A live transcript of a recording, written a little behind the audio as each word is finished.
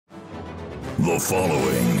The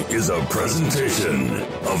following is a presentation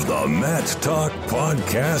of the Matt Talk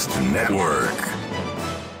Podcast Network.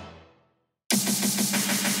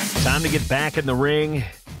 Time to get back in the ring.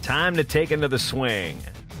 Time to take another swing.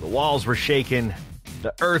 The walls were shaking.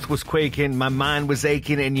 The earth was quaking. My mind was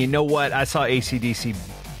aching. And you know what? I saw AC/DC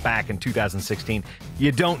back in 2016.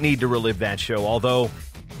 You don't need to relive that show, although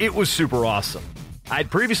it was super awesome.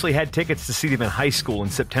 I'd previously had tickets to see them in high school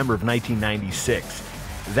in September of 1996.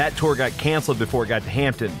 That tour got canceled before it got to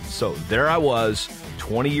Hampton, so there I was,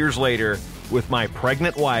 20 years later, with my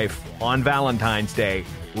pregnant wife on Valentine's Day,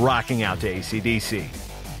 rocking out to AC/DC.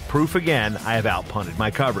 Proof again, I have outpunted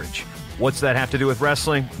my coverage. What's that have to do with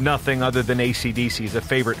wrestling? Nothing other than AC/DC is a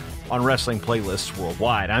favorite on wrestling playlists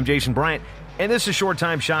worldwide. I'm Jason Bryant, and this is Short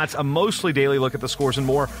Time Shots, a mostly daily look at the scores and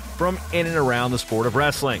more from in and around the sport of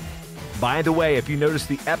wrestling. By the way, if you notice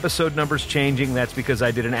the episode numbers changing, that's because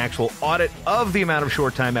I did an actual audit of the amount of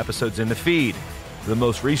Short Time episodes in the feed. The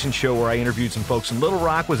most recent show where I interviewed some folks in Little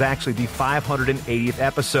Rock was actually the 580th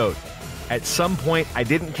episode. At some point, I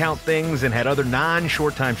didn't count things and had other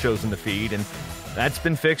non-Short Time shows in the feed, and that's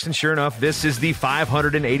been fixed, and sure enough, this is the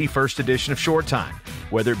 581st edition of Short Time,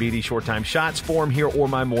 whether it be the Short Time Shots form here or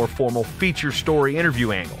my more formal feature story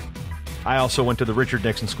interview angle. I also went to the Richard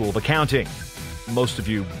Nixon School of Accounting. Most of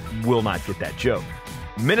you will not get that joke.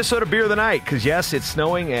 Minnesota Beer of the Night, because yes, it's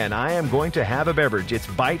snowing and I am going to have a beverage. It's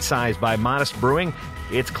bite-sized by Modist Brewing.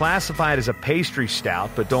 It's classified as a pastry stout,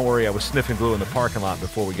 but don't worry, I was sniffing glue in the parking lot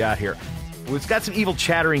before we got here. It's got some evil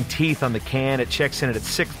chattering teeth on the can. It checks in at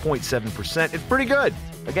 6.7%. It's pretty good.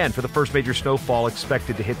 Again, for the first major snowfall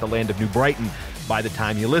expected to hit the land of New Brighton by the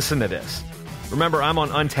time you listen to this. Remember, I'm on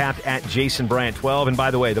Untappd at Jason Bryant 12, and by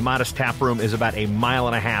the way, the Modist Taproom is about a mile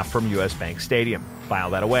and a half from US Bank Stadium. File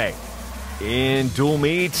that away. In dual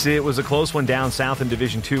meets, it was a close one down south in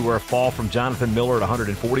Division 2, where a fall from Jonathan Miller at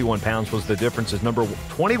 141 pounds was the difference as number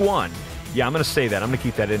 21. Yeah, I'm going to say that. I'm going to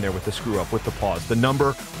keep that in there with the screw-up, with the pause. The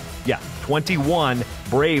number, 21,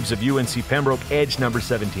 Braves of UNC Pembroke edged number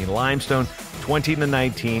 17 Limestone,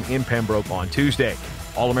 20-19 in Pembroke on Tuesday.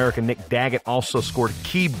 All-American Nick Daggett also scored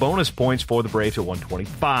key bonus points for the Braves at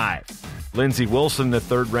 125. Lindsey Wilson, the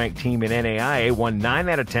third-ranked team in NAIA, won 9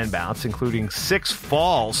 out of 10 bouts, including 6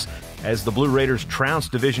 falls, as the Blue Raiders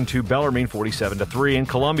trounced Division II Bellarmine 47-3 in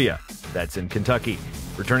Columbia. That's in Kentucky.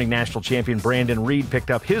 Returning national champion Brandon Reed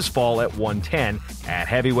picked up his fall at 110 at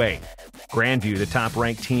heavyweight. Grandview, the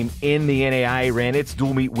top-ranked team in the NAIA, ran its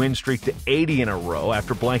dual meet win streak to 80 in a row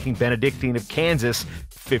after blanking Benedictine of Kansas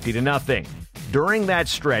 50-0. During that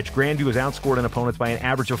stretch, Grandview was outscored on opponents by an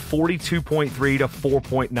average of 42.3 to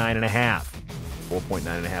 4.9.5.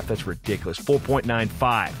 4.9.5, that's ridiculous.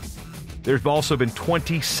 4.95. There's also been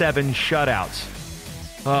 27 shutouts.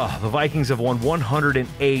 The Vikings have won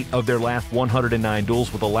 108 of their last 109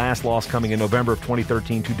 duels, with the last loss coming in November of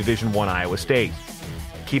 2013 to Division I Iowa State.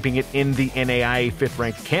 Keeping it in the NAIA,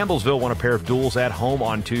 5th-ranked Campbellsville won a pair of duels at home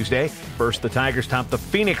on Tuesday. First, the Tigers topped the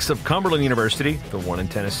Phoenix of Cumberland University, the one in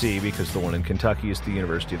Tennessee, because the one in Kentucky is the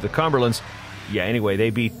University of the Cumberlands. Anyway,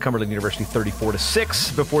 they beat Cumberland University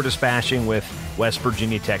 34-6 before dispatching with West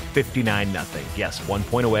Virginia Tech 59-0. Yes, 1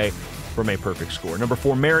 point away from a perfect score. Number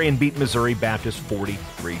 4, Marion beat Missouri Baptist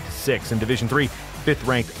 43-6. In Division III,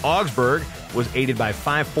 5th-ranked Augsburg was aided by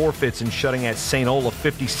 5 forfeits in shutting at St. Olaf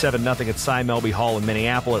 57-0 at Cy Melby Hall in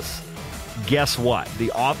Minneapolis. Guess what?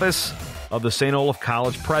 The office of the St. Olaf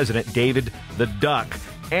College president, David the Duck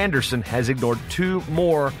Anderson, has ignored 2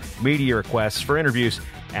 more media requests for interviews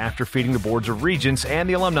after feeding the boards of regents and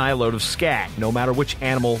the alumni a load of scat, no matter which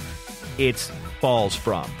animal it falls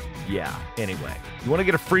from. Anyway, you want to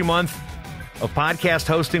get a free month of podcast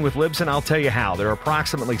hosting with Libsyn? I'll tell you how. There are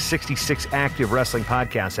approximately 66 active wrestling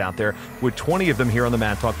podcasts out there, with 20 of them here on the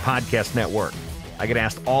Matt Talk Podcast Network. I get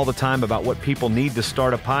asked all the time about what people need to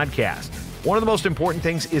start a podcast. One of the most important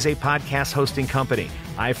things is a podcast hosting company.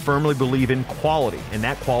 I firmly believe in quality, and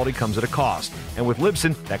that quality comes at a cost. And with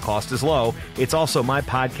Libsyn, that cost is low. It's also my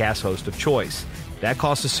podcast host of choice. That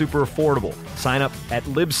cost is super affordable. Sign up at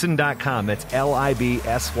Libsyn.com. That's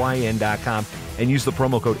Libsyn.com. And use the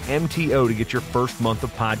promo code MTO to get your first month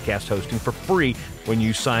of podcast hosting for free when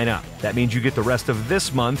you sign up. That means you get the rest of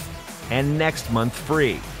this month and next month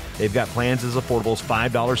free. They've got plans as affordable as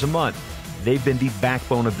 $5 a month. They've been the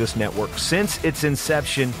backbone of this network since its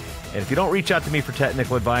inception. And if you don't reach out to me for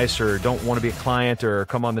technical advice or don't want to be a client or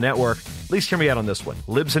come on the network, at least hear me out on this one.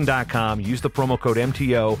 Libsyn.com. Use the promo code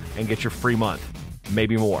MTO and get your free month.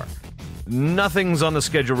 Maybe more. Nothing's on the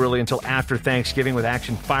schedule really until after Thanksgiving, with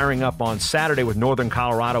action firing up on Saturday with Northern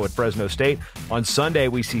Colorado at Fresno State. On Sunday,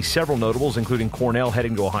 we see several notables, including Cornell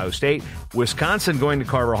heading to Ohio State, Wisconsin going to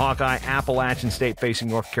Carver Hawkeye, Appalachian State facing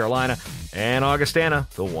North Carolina, and Augustana,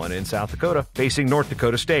 the one in South Dakota, facing North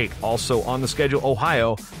Dakota State. Also on the schedule,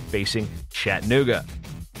 Ohio facing Chattanooga.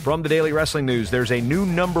 From the Daily Wrestling News, there's a new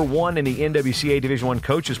number one in the NWCA Division I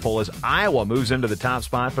coaches poll as Iowa moves into the top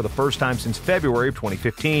spot for the first time since February of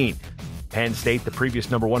 2015. Penn State, the previous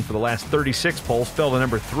number one for the last 36 polls, fell to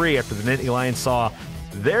number 3 after the Nittany Lions saw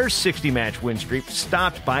their 60-match win streak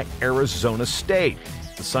stopped by Arizona State.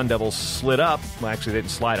 The Sun Devils slid up. Well, actually, they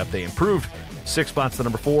didn't slide up. They improved 6 spots to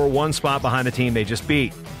number 4, 1 spot behind the team they just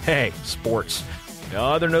beat. Hey, sports. The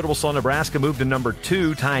other notable saw Nebraska move to number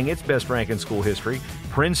 2, tying its best rank in school history.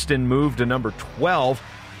 Princeton moved to number 12,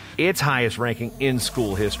 its highest ranking in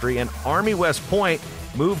school history. And Army West Point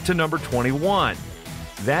moved to number 21.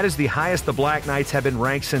 That is the highest the Black Knights have been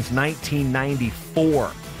ranked since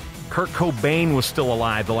 1994. Kurt Cobain was still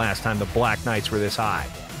alive the last time the Black Knights were this high.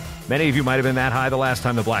 Many of you might have been that high the last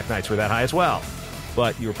time the Black Knights were that high as well.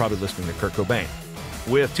 But you were probably listening to Kurt Cobain.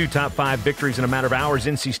 With 2 top 5 victories in a matter of hours,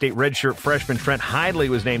 NC State redshirt freshman Trent Hidley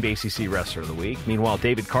was named ACC Wrestler of the Week. Meanwhile,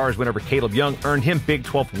 David Carr's win over Caleb Young earned him Big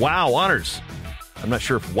 12 WOW honors. I'm not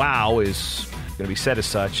sure if WOW is going to be said as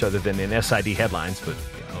such other than in SID headlines, but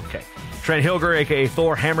yeah, okay. Trent Hilger, a.k.a.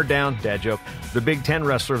 Thor, hammered down, dad joke, the Big 10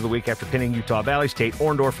 Wrestler of the Week after pinning Utah Valley's Tate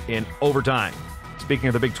Orndorff in overtime. Speaking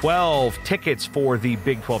of the Big 12, tickets for the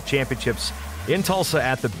Big 12 Championships in Tulsa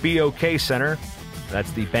at the BOK Center.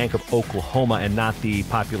 That's the Bank of Oklahoma and not the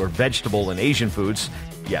popular vegetable and Asian foods.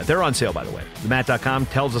 Yeah, they're on sale, by the way. TheMat.com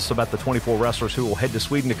tells us about the 24 wrestlers who will head to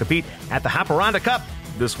Sweden to compete at the Haparanda Cup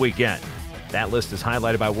this weekend. That list is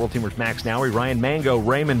highlighted by World Teamers Max Nowery, Ryan Mango,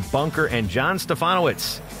 Raymond Bunker, and John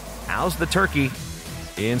Stefanowicz. How's the turkey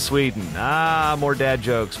in Sweden? More dad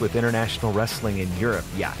jokes with international wrestling in Europe.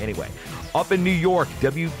 Yeah, anyway. Up in New York,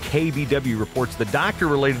 WKBW reports the doctor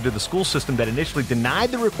related to the school system that initially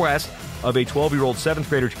denied the request of a 12-year-old 7th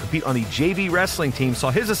grader to compete on the JV wrestling team saw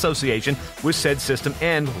his association with said system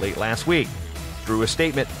end late last week. Through a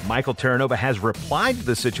statement, Michael Terranova has replied to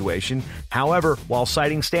the situation. However, while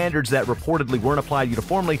citing standards that reportedly weren't applied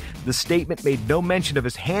uniformly, the statement made no mention of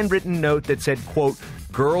his handwritten note that said, quote,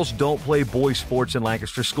 "Girls don't play boys sports in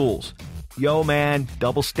Lancaster schools." Yo, man,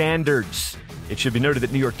 double standards. It should be noted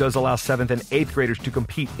that New York does allow 7th and 8th graders to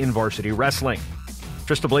compete in varsity wrestling.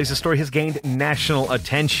 Trista Blaze's story has gained national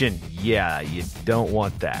attention. Yeah, you don't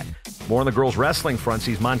want that. More on the girls' wrestling front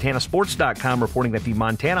sees MontanaSports.com reporting that the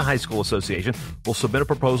Montana High School Association will submit a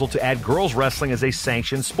proposal to add girls' wrestling as a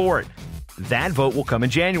sanctioned sport. That vote will come in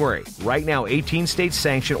January. Right now, 18 states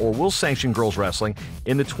sanction or will sanction girls' wrestling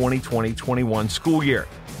in the 2020-21 school year.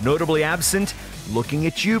 Notably absent, looking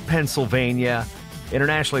at you, Pennsylvania.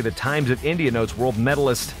 Internationally, the Times of India notes world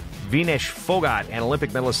medalist Vinesh Phogat and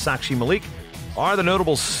Olympic medalist Sakshi Malik are the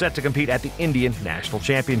notables set to compete at the Indian National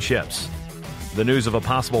Championships. The news of a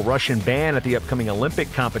possible Russian ban at the upcoming Olympic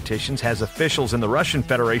competitions has officials in the Russian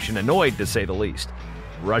Federation annoyed, to say the least.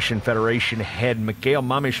 Russian Federation head Mikhail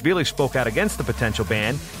Mamishvili spoke out against the potential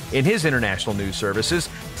ban in his international news services,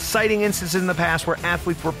 citing instances in the past where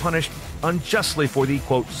athletes were punished unjustly for the,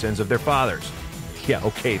 quote, sins of their fathers. Yeah,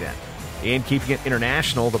 okay then. In keeping it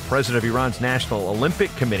international, the president of Iran's National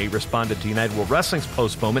Olympic Committee responded to United World Wrestling's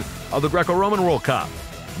postponement of the Greco-Roman World Cup.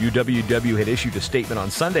 UWW had issued a statement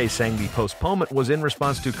on Sunday saying the postponement was in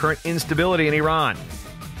response to current instability in Iran.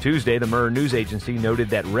 Tuesday, the Mir news agency noted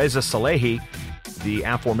that Reza Salehi, the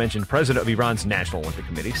aforementioned president of Iran's National Olympic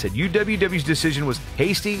Committee, said UWW's decision was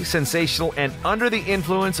hasty, sensational, and under the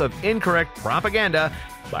influence of incorrect propaganda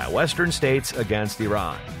by Western states against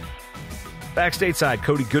Iran. Back stateside,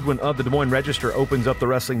 Cody Goodwin of the Des Moines Register opens up the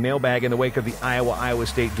wrestling mailbag in the wake of the Iowa-Iowa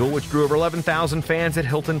State duel, which drew over 11,000 fans at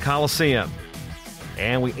Hilton Coliseum.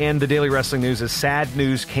 And we end the daily wrestling news as sad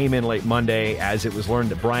news came in late Monday as it was learned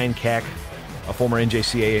that Brian Keck, a former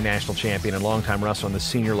NJCAA national champion and longtime wrestler on the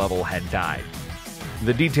senior level, had died.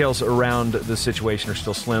 The details around the situation are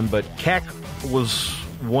still slim, but Keck was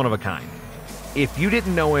one of a kind. If you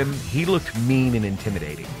didn't know him, he looked mean and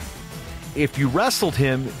intimidating. If you wrestled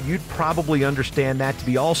him, you'd probably understand that to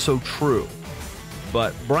be also true.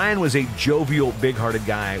 But Brian was a jovial, big-hearted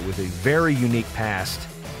guy with a very unique past,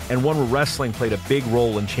 and one where wrestling played a big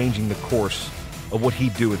role in changing the course of what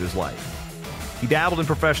he'd do with his life. He dabbled in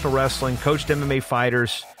professional wrestling, coached MMA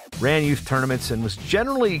fighters, ran youth tournaments, and was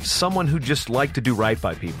generally someone who just liked to do right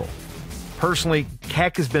by people. Personally,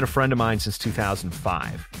 Keck has been a friend of mine since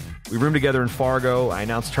 2005. We roomed together in Fargo. I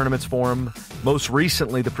announced tournaments for him, most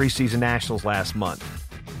recently the preseason nationals last month.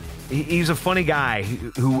 He's a funny guy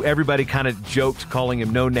who everybody kind of joked calling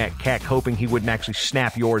him No Neck Keck, hoping he wouldn't actually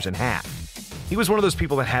snap yours in half. He was one of those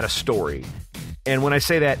people that had a story. And when I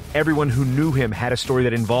say that, everyone who knew him had a story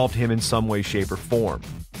that involved him in some way, shape, or form.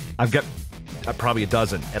 I've got probably a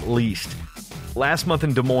dozen, at least. Last month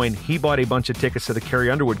in Des Moines, he bought a bunch of tickets to the Carrie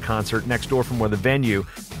Underwood concert next door from where the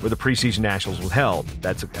preseason Nationals was held.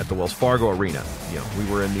 That's at the Wells Fargo Arena. We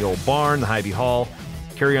were in the old barn, the Hy-Vee Hall.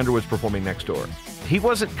 Carrie Underwood's performing next door. He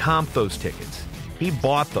wasn't comped those tickets. He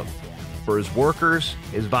bought them for his workers,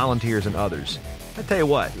 his volunteers, and others. I tell you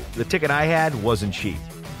what, the ticket I had wasn't cheap.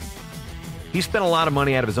 He spent a lot of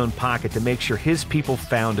money out of his own pocket to make sure his people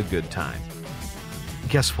found a good time.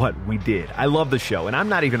 Guess what? We did. I love the show, and I'm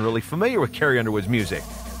not even really familiar with Carrie Underwood's music.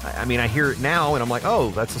 I mean, I hear it now, and I'm like,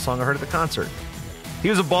 oh, that's the song I heard at the concert. He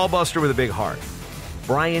was a ball buster with a big heart.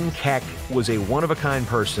 Brian Keck was a one-of-a-kind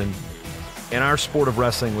person, and our sport of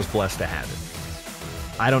wrestling was blessed to have him.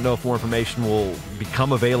 I don't know if more information will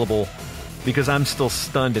become available because I'm still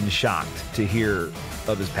stunned and shocked to hear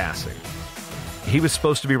of his passing. He was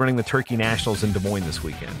supposed to be running the Turkey Nationals in Des Moines this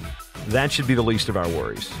weekend. That should be the least of our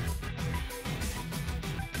worries.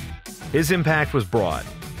 His impact was broad.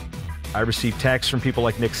 I received texts from people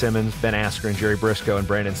like Nick Simmons, Ben Askren, Jerry Briscoe, and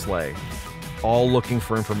Brandon Slay, all looking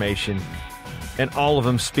for information, and all of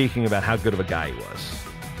them speaking about how good of a guy he was.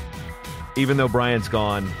 Even though Brian's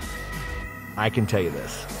gone, I can tell you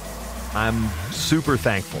this. I'm super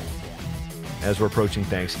thankful, as we're approaching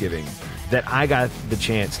Thanksgiving, that I got the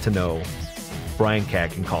chance to know Brian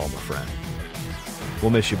Keck and call him a friend.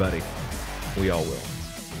 We'll miss you, buddy. We all will.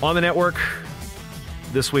 On the network,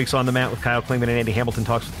 this week's On the Mat with Kyle Klingman and Andy Hamilton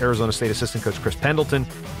talks with Arizona State assistant coach Chris Pendleton,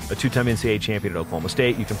 a two-time NCAA champion at Oklahoma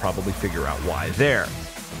State. You can probably figure out why there.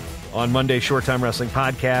 On Monday's Short Time Wrestling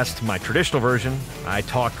Podcast, my traditional version, I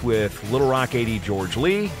talked with Little Rock AD George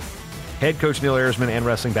Lee, head coach Neil Ayersman, and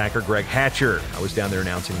wrestling backer Greg Hatcher. I was down there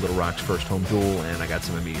announcing Little Rock's first home duel, and I got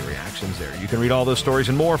some immediate reactions there. You can read all those stories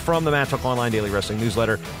and more from the Matt Talk Online Daily Wrestling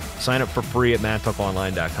Newsletter. Sign up for free at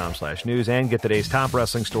matttalkonline.com/news and get today's top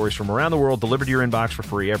wrestling stories from around the world delivered to your inbox for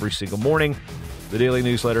free every single morning. The daily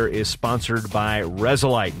newsletter is sponsored by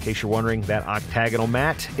Resolite. In case you're wondering, that octagonal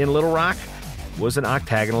mat in Little Rock was an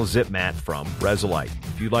octagonal zip mat from Resolite.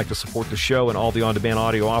 If you'd like to support the show and all the on-demand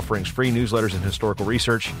audio offerings, free newsletters, and historical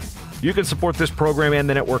research, you can support this program and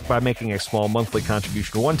the network by making a small monthly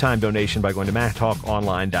contribution or one-time donation by going to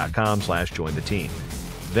matttalkonline.com/join the team.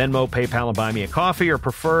 Venmo, PayPal, and Buy Me a Coffee are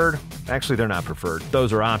preferred. Actually, they're not preferred.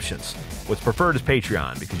 Those are options. What's preferred is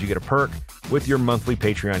Patreon, because you get a perk with your monthly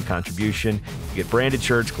Patreon contribution. You get branded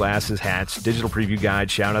shirts, glasses, hats, digital preview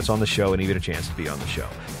guides, shout-outs on the show, and even a chance to be on the show.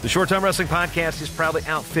 The Short Time Wrestling Podcast is proudly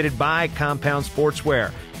outfitted by Compound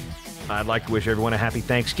Sportswear. I'd like to wish everyone a happy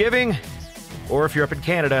Thanksgiving, or if you're up in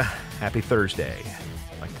Canada, happy Thursday.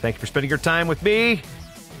 I'd like to thank you for spending your time with me,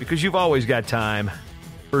 because you've always got time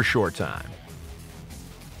for Short Time.